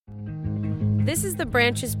This is the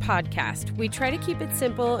Branches podcast. We try to keep it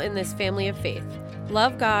simple in this family of faith.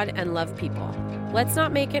 Love God and love people. Let's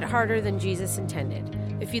not make it harder than Jesus intended.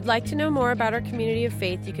 If you'd like to know more about our community of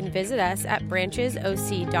faith, you can visit us at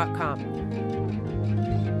branchesoc.com.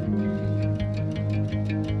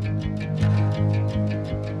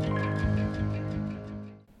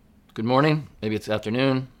 Good morning, maybe it's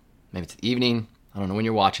afternoon, maybe it's evening, I don't know when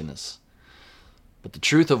you're watching this. But the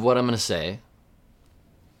truth of what I'm going to say,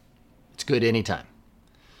 it's good anytime.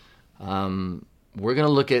 We're going to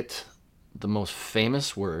look at the most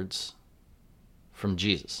famous words from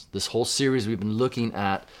Jesus. This whole series we've been looking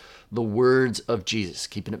at the words of Jesus,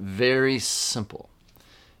 keeping it very simple.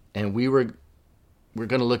 And we're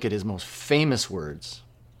going to look at his most famous words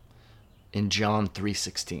in John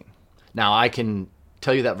 3:16. Now, I can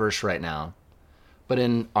tell you that verse right now, but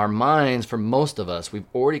in our minds, for most of us, we've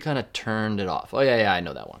already kind of turned it off. Oh, yeah, I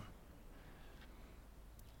know that one.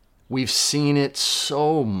 We've seen it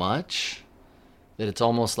so much that it's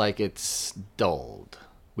almost like it's dulled.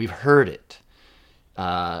 We've heard it.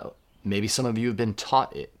 Maybe some of you have been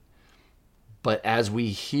taught it. But as we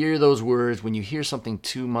hear those words, when you hear something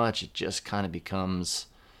too much, it just kind of becomes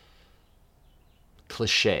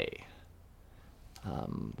cliche.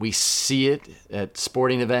 We see it at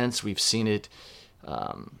sporting events. We've seen it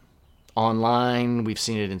online. We've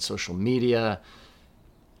seen it in social media.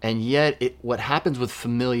 And yet, what happens with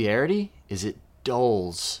familiarity is it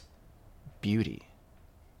dulls beauty.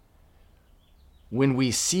 When we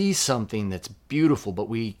see something that's beautiful, but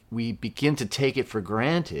we begin to take it for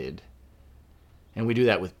granted, and we do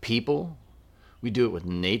that with people, we do it with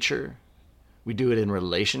nature, we do it in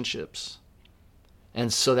relationships,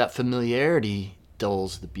 and so that familiarity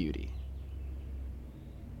dulls the beauty.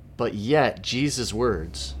 But yet, Jesus'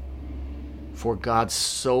 words, "For God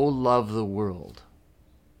so loved the world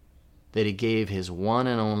that he gave his one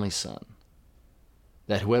and only Son,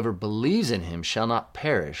 that whoever believes in him shall not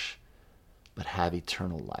perish, but have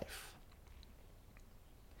eternal life."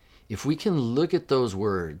 If we can look at those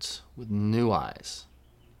words with new eyes,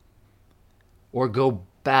 or go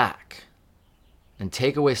back and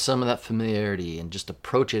take away some of that familiarity and just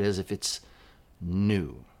approach it as if it's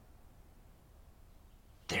new,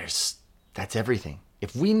 that's everything.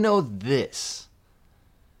 If we know this,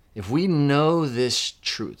 if we know this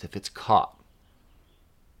truth, if it's caught,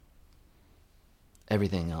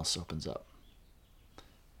 everything else opens up.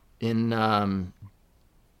 In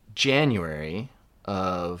January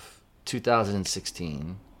of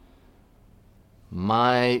 2016,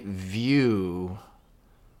 my view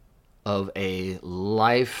of a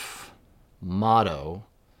life motto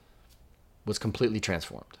was completely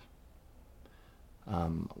transformed.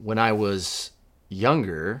 When I was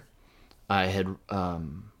younger, I had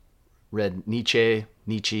read Nietzsche,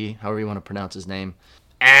 however you want to pronounce his name.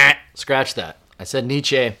 Scratch that. I said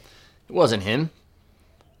Nietzsche. It wasn't him.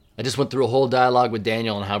 I just went through a whole dialogue with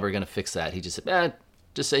Daniel on how we're going to fix that. He just said,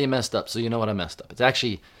 just say you messed up, so you know what I messed up. It's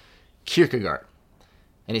actually Kierkegaard.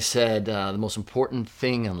 And he said, the most important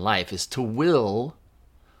thing in life is to will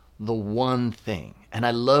the one thing. And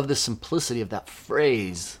I love the simplicity of that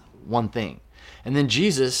phrase, one thing. And then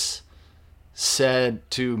Jesus said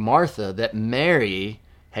to Martha that Mary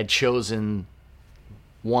had chosen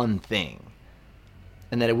one thing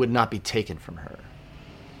and that it would not be taken from her.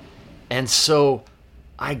 And so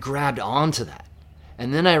I grabbed onto that.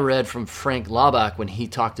 And then I read from Frank Laubach when he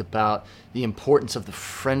talked about the importance of the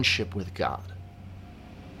friendship with God.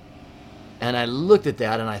 And I looked at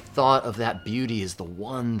that and I thought of that beauty as the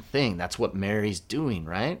one thing. That's what Mary's doing,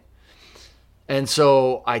 right? And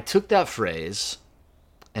so I took that phrase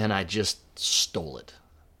and I just stole it.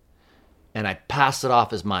 And I passed it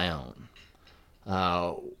off as my own.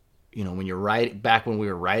 When you're writing, back when we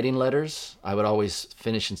were writing letters, I would always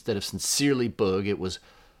finish, instead of sincerely Boog, it was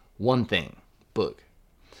one thing, Boog.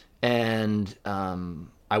 And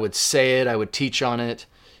I would say it, I would teach on it,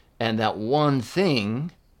 and that one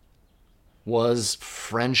thing was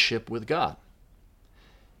friendship with God.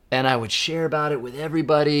 And I would share about it with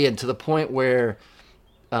everybody, and to the point where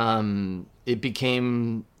it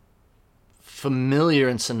became familiar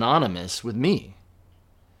and synonymous with me.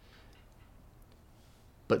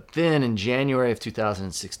 But then in January of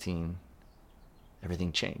 2016,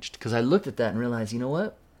 everything changed. Because I looked at that and realized, you know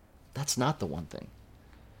what? That's not the one thing.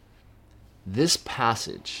 This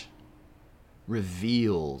passage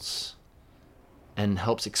reveals and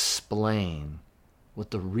helps explain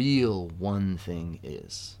what the real one thing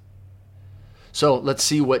is. So let's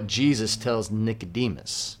see what Jesus tells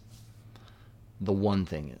Nicodemus the one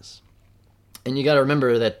thing is. And you got to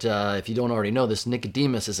remember that if you don't already know this,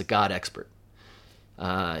 Nicodemus is a God expert.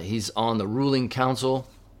 He's on the ruling council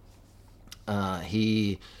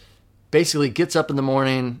He basically gets up in the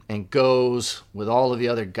morning and goes with all of the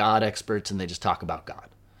other God experts, and they just talk about God.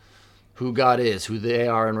 Who God is, who they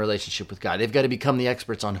are in relationship with God. They've got to become the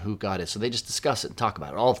experts on who God is. So they just discuss it and talk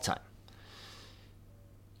about it all the time.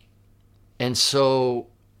 And so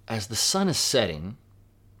as the sun is setting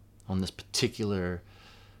on this particular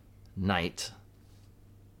night,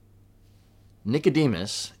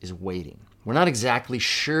 Nicodemus is waiting. We're not exactly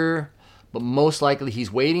sure, but most likely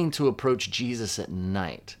he's waiting to approach Jesus at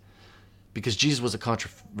night, because Jesus was a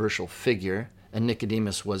controversial figure and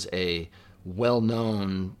Nicodemus was a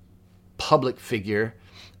well-known public figure,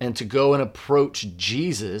 and to go and approach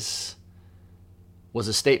Jesus was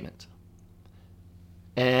a statement.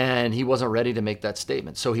 And he wasn't ready to make that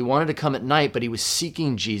statement. So he wanted to come at night, but he was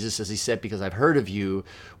seeking Jesus, as he said, because I've heard of you,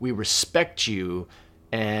 we respect you.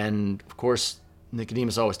 And of course,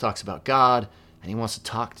 Nicodemus always talks about God, and he wants to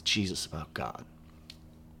talk to Jesus about God.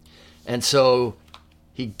 And so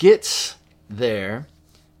he gets there,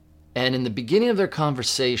 and in the beginning of their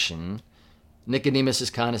conversation, Nicodemus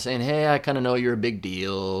is kind of saying, hey, I kind of know you're a big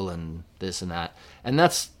deal and this and that. And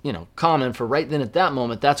that's, common for right then at that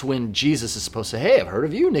moment. That's when Jesus is supposed to say, hey, I've heard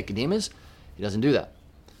of you, Nicodemus. He doesn't do that.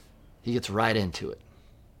 He gets right into it.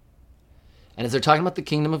 And as they're talking about the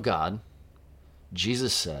kingdom of God,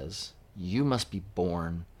 Jesus says, you must be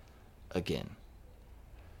born again.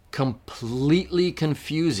 Completely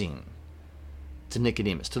confusing to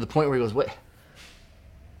Nicodemus, to the point where he goes, wait,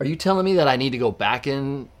 are you telling me that I need to go back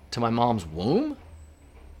into my mom's womb?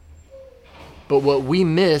 But what we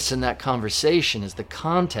miss in that conversation is the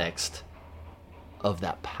context of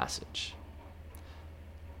that passage.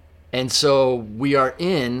 And so we are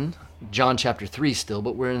in John chapter 3 still,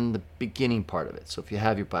 but we're in the beginning part of it. So if you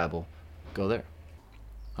have your Bible, go there.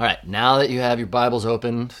 All right, now that you have your Bibles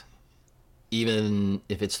opened, even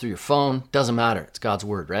if it's through your phone, doesn't matter. It's God's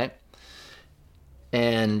word, right?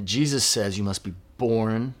 And Jesus says you must be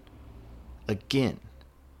born again.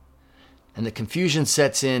 And the confusion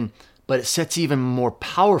sets in, but it sets even more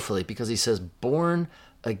powerfully because he says born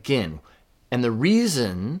again. And the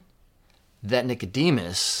reason that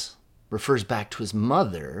Nicodemus refers back to his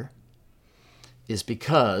mother is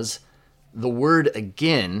because the word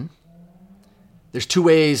again, there's two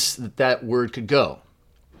ways that word could go,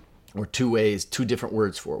 or two different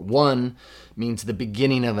words for it. One means the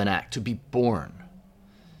beginning of an act, to be born.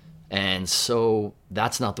 And so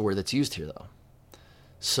that's not the word that's used here, though.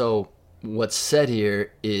 So what's said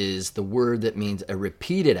here is the word that means a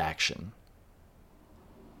repeated action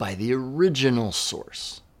by the original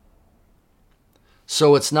source.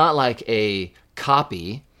 So it's not like a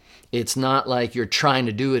copy. It's not like you're trying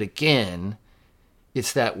to do it again.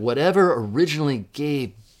 It's that whatever originally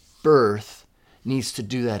gave birth needs to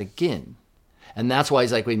do that again. And that's why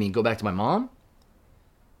he's like, wait, you mean go back to my mom?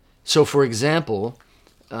 So for example,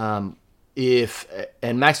 and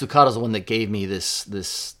Max Lucado is the one that gave me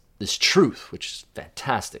this truth, which is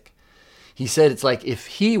fantastic. He said it's like if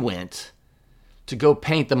he went to go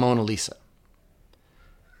paint the Mona Lisa,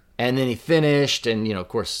 and then he finished, and of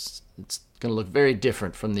course it's going to look very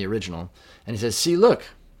different from the original, and he says, see, look,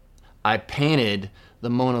 I painted the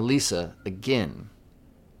Mona Lisa again.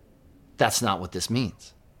 That's not what this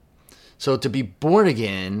means. So to be born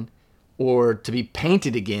again, or to be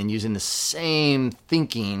painted again using the same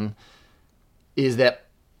thinking, is that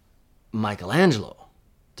Michelangelo,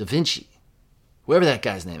 Da Vinci, whoever that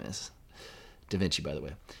guy's name is, Da Vinci, by the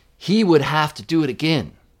way, he would have to do it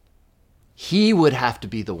again. He would have to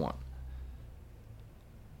be the one.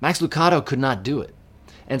 Max Lucado could not do it.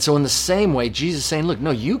 And so in the same way, Jesus is saying, look,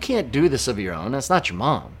 no, you can't do this of your own. That's not your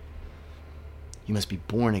mom. You must be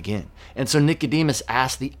born again. And so Nicodemus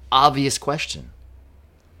asked the obvious question.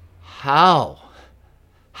 How?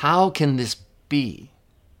 How can this be?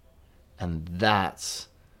 And that's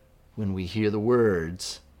when we hear the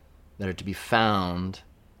words that are to be found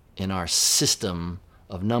in our system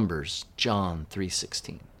of numbers, John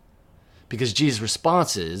 3:16. Because Jesus'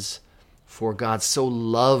 response is, for God so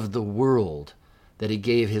loved the world that he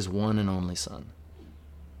gave his one and only son.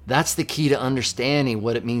 That's the key to understanding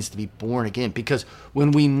what it means to be born again. Because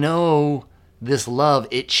when we know this love,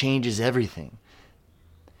 it changes everything.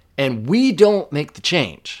 And we don't make the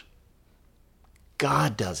change.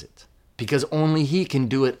 God does it. Because only he can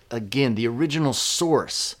do it again. The original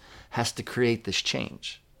source has to create this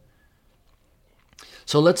change.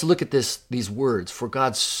 So let's look at these words. For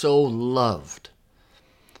God so loved.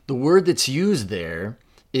 The word that's used there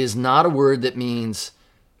is not a word that means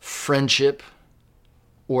friendship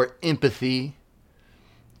or empathy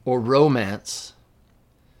or romance.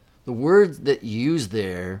 The word that used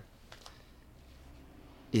there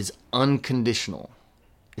is unconditional.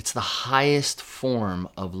 It's the highest form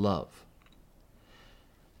of love.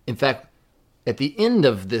 In fact, at the end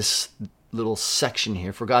of this little section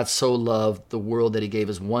here, for God so loved the world that he gave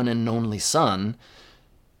his one and only Son,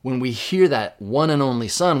 when we hear that one and only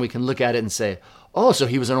Son, we can look at it and say, oh, so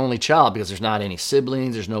he was an only child because there's not any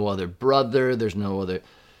siblings, there's no other brother, there's no other...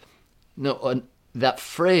 No, that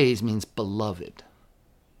phrase means beloved.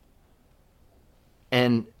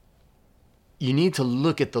 And you need to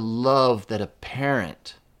look at the love that a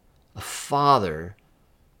parent, a father,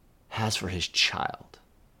 has for his child.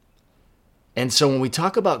 And so when we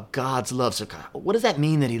talk about God's love, so God, what does that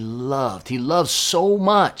mean that he loved? He loved so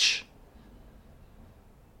much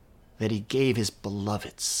that he gave his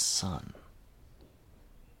beloved Son.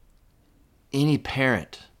 Any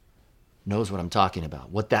parent knows what I'm talking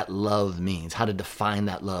about, what that love means, how to define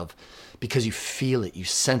that love, because you feel it, you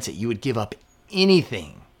sense it. You would give up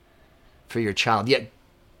anything for your child. Yet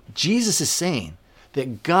Jesus is saying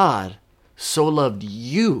that God so loved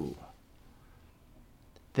you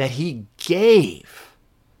that he gave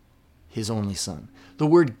his only Son. The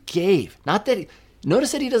word gave, not that,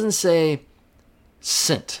 notice that he doesn't say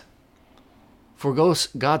sent. For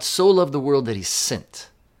God so loved the world that he sent.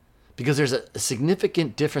 Because there's a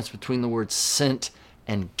significant difference between the word sent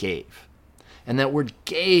and gave. And that word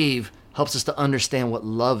gave helps us to understand what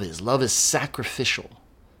love is. Love is sacrificial.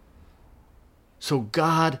 So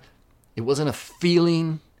God, it wasn't a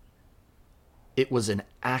feeling, it was an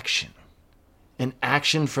action. An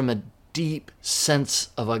action from a deep sense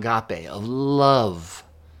of agape, of love.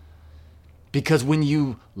 Because when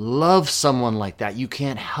you love someone like that, you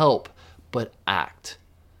can't help but act.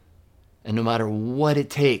 And no matter what it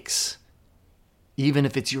takes, even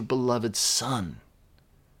if it's your beloved Son,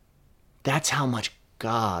 that's how much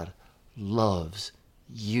God loves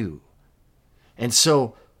you. And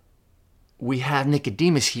so we have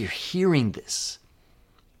Nicodemus here hearing this.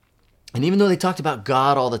 And even though they talked about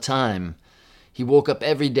God all the time, he woke up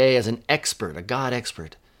every day as an expert, a God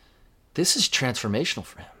expert. This is transformational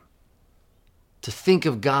for him. To think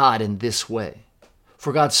of God in this way.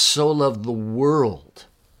 For God so loved the world.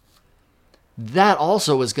 That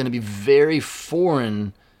also is going to be very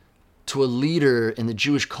foreign to a leader in the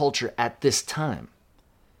Jewish culture at this time.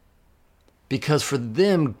 Because for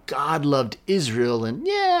them, God loved Israel and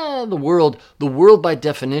the world. The world by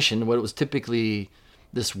definition, what it was typically,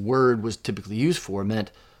 this word was typically used for,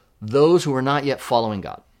 meant those who are not yet following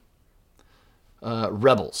God.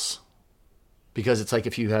 Rebels. Because it's like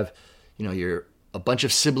if you have, you're a bunch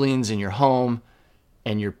of siblings in your home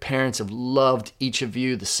and your parents have loved each of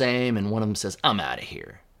you the same and one of them says, I'm out of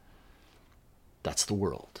here. That's the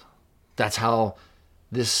world. That's how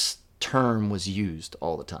this term was used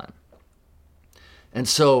all the time. And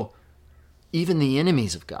so even the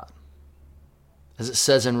enemies of God, as it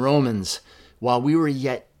says in Romans, while we were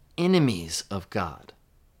yet enemies of God,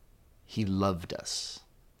 he loved us.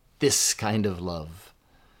 This kind of love.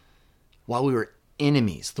 While we were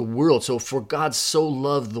enemies, the world. So for God so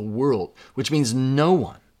loved the world, which means no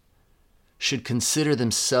one should consider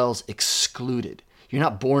themselves excluded. You're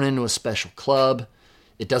not born into a special club.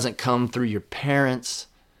 It doesn't come through your parents.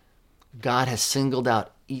 God has singled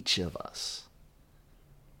out each of us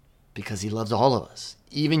because he loves all of us,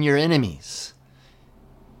 even your enemies.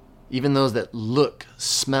 Even those that look,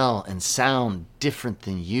 smell, and sound different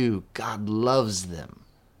than you, God loves them.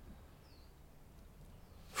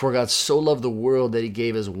 For God so loved the world that he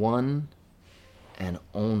gave his one and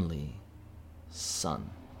only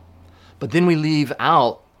Son. But then we leave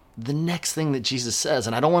out the next thing that Jesus says,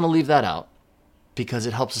 and I don't want to leave that out because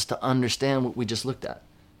it helps us to understand what we just looked at.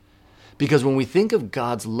 Because when we think of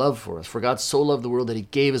God's love for us, for God so loved the world that he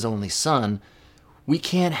gave his only Son, we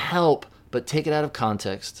can't help but take it out of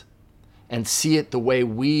context and see it the way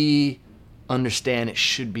we understand it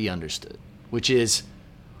should be understood, which is,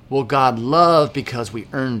 well, God loved because we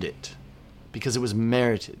earned it, because it was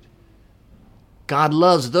merited. God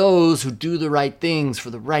loves those who do the right things for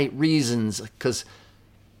the right reasons, because,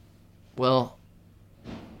 well,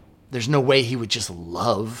 there's no way he would just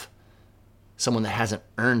love someone that hasn't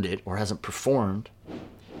earned it or hasn't performed.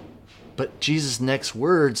 But Jesus' next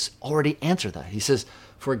words already answer that. He says,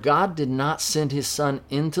 for God did not send his Son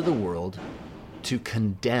into the world to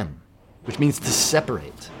condemn, which means to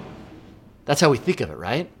separate. That's how we think of it,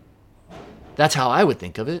 right? That's how I would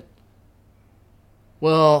think of it.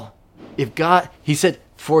 Well, if God, he said,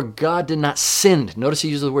 for God did not send. Notice he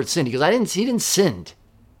uses the word send. He goes, he didn't send.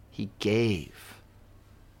 He gave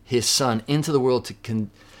his Son into the world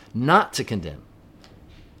not to condemn,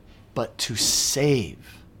 but to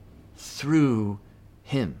save through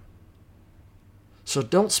him. So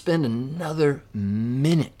don't spend another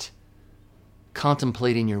minute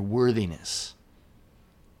contemplating your worthiness,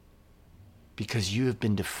 because you have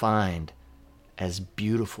been defined as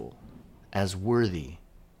beautiful, as worthy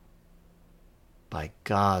by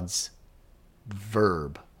God's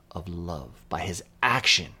verb of love. By his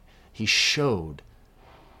action, he showed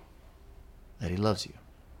that he loves you.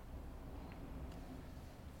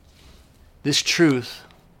 This truth,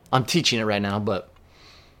 I'm teaching it right now, but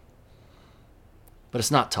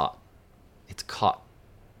it's not taught. It's caught.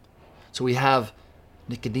 So we have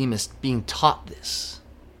Nicodemus being taught this.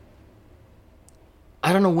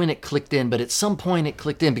 I don't know when it clicked in, but at some point it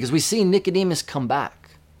clicked in, because we see Nicodemus come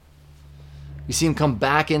back. We see him come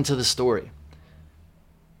back into the story.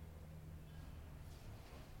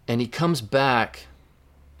 And he comes back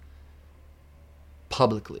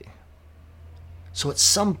publicly. So at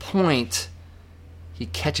some point, he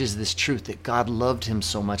catches this truth that God loved him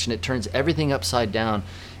so much, and it turns everything upside down,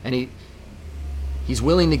 and he's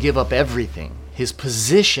willing to give up everything, his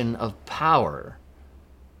position of power,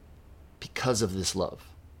 because of this love.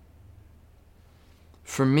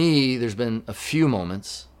 For me, there's been a few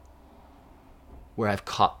moments where I've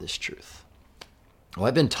caught this truth. Oh,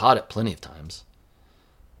 I've been taught it plenty of times.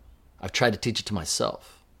 I've tried to teach it to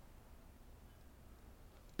myself.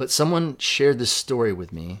 But someone shared this story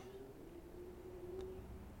with me,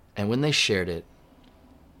 and when they shared it,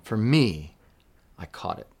 for me, I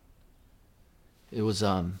caught it. It was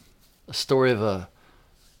a story of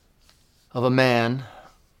a man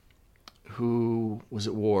who was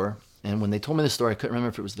at war. And when they told me the story, I couldn't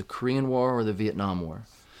remember if it was the Korean War or the Vietnam War.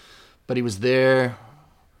 But he was there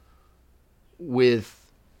with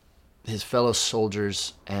his fellow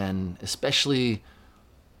soldiers, and especially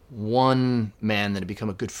one man that had become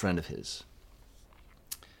a good friend of his.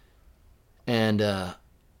 And a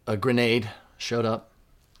grenade showed up,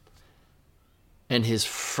 and his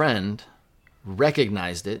friend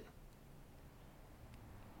recognized it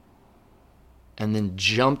and then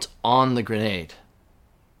jumped on the grenade,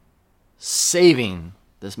 saving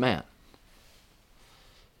this man.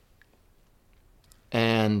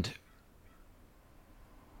 And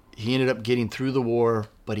he ended up getting through the war,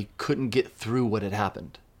 but he couldn't get through what had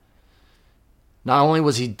happened. Not only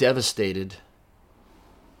was he devastated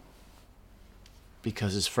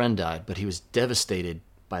because his friend died, but he was devastated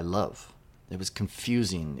by love. It was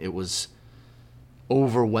confusing. It was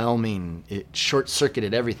overwhelming. It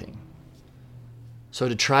short-circuited everything. So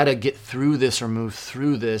to try to get through this or move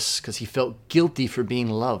through this, because he felt guilty for being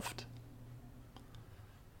loved.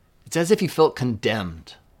 It's as if he felt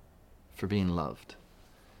condemned for being loved.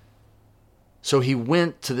 So he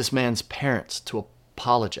went to this man's parents to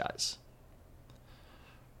apologize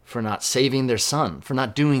for not saving their son, for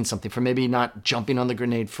not doing something, for maybe not jumping on the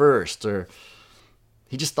grenade first, or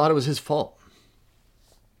he just thought it was his fault.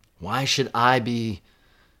 Why should I be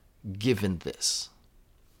given this?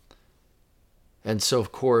 And so,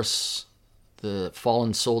 of course, the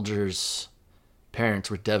fallen soldier's parents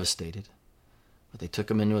were devastated. But they took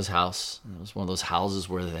him into his house. And it was one of those houses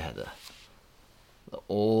where they had the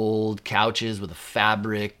old couches with the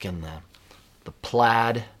fabric and the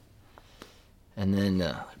plaid. And then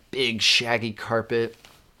a big shaggy carpet.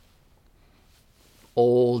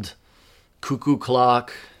 Old cuckoo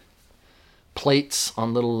clock. Plates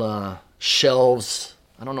on little shelves.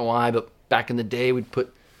 I don't know why, but back in the day we'd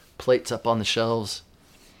put plates up on the shelves.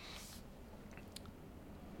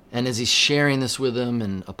 And as he's sharing this with them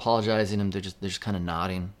and apologizing to them, they're just kind of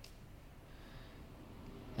nodding.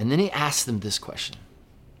 And then he asks them this question.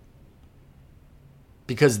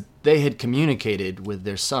 Because they had communicated with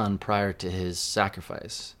their son prior to his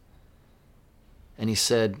sacrifice. And he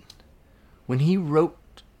said, when he wrote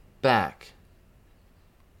back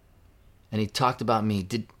and he talked about me,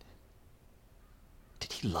 did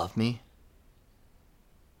he love me?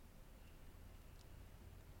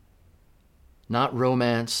 Not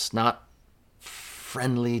romance, not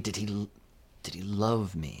friendly. Did he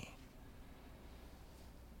love me?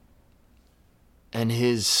 And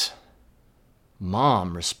his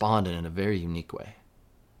mom responded in a very unique way.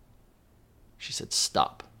 She said,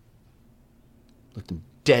 stop. Looked him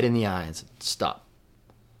dead in the eye and said, stop.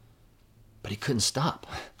 But he couldn't stop.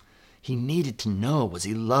 He needed to know, was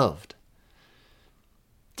he loved?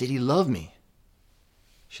 Did he love me?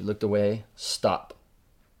 She looked away, stop.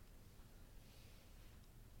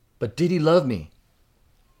 But did he love me?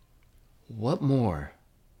 What more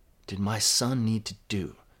did my son need to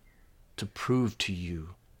do to prove to you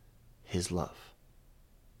his love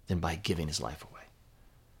than by giving his life away?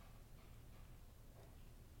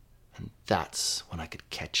 And that's when I could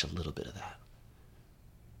catch a little bit of that.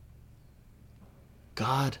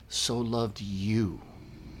 God so loved you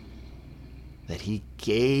that he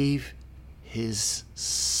gave his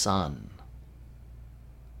Son,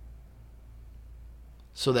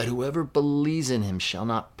 so that whoever believes in him shall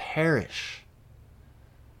not perish,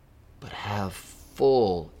 but have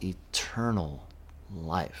full eternal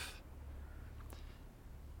life.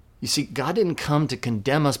 You see, God didn't come to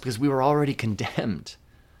condemn us because we were already condemned.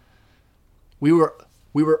 We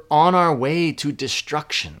were on our way to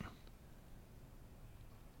destruction.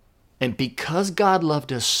 And because God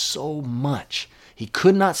loved us so much, he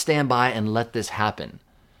could not stand by and let this happen.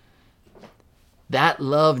 That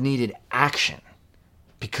love needed action,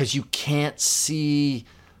 because you can't see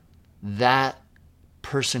that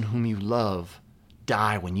person whom you love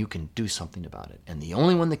die when you can do something about it. And the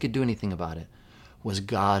only one that could do anything about it was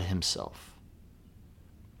God himself.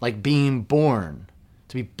 Like being born,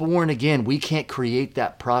 to be born again, we can't create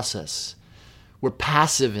that process. We're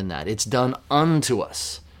passive in that. It's done unto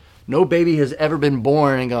us. No baby has ever been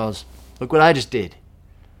born and goes, look what I just did.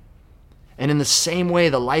 And in the same way,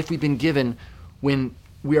 the life we've been given, when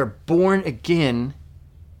we are born again,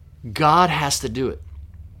 God has to do it.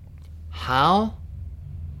 How?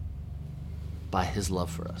 By his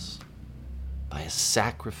love for us. By his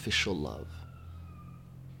sacrificial love.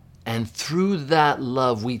 And through that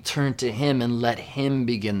love, we turn to him and let him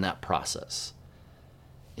begin that process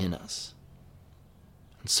in us.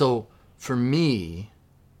 And so, for me,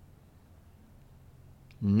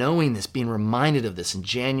 knowing this, being reminded of this in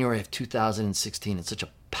January of 2016, it's such a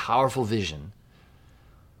powerful vision.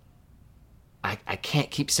 I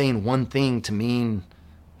can't keep saying one thing to mean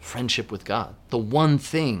friendship with God. The one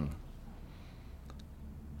thing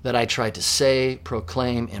that I try to say,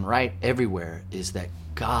 proclaim, and write everywhere is that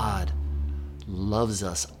God loves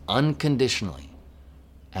us unconditionally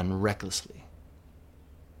and recklessly,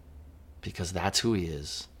 because that's who he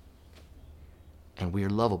is, and we are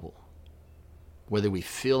lovable, whether we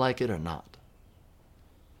feel like it or not.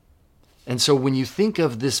 And so when you think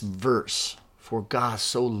of this verse, for God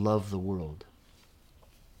so loved the world,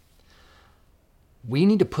 we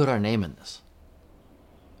need to put our name in this.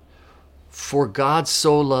 For God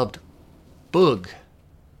so loved Boog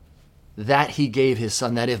that he gave his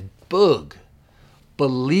Son, that if Boog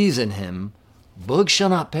believes in him, Boog shall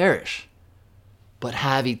not perish, but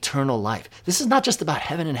have eternal life. This is not just about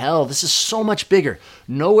heaven and hell. This is so much bigger.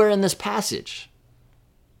 Nowhere in this passage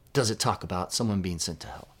does it talk about someone being sent to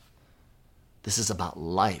hell. This is about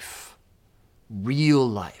life, real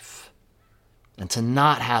life. And to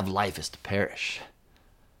not have life is to perish.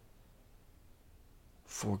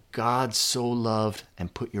 For God so loved,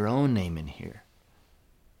 and put your own name in here,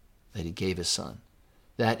 that he gave his Son,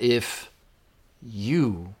 that if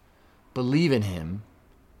you believe in him,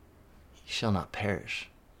 you shall not perish,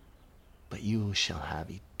 but you shall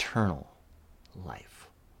have eternal life,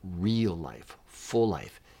 real life, full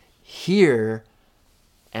life, here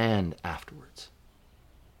and afterwards.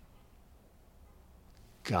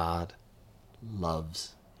 God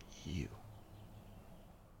loves you.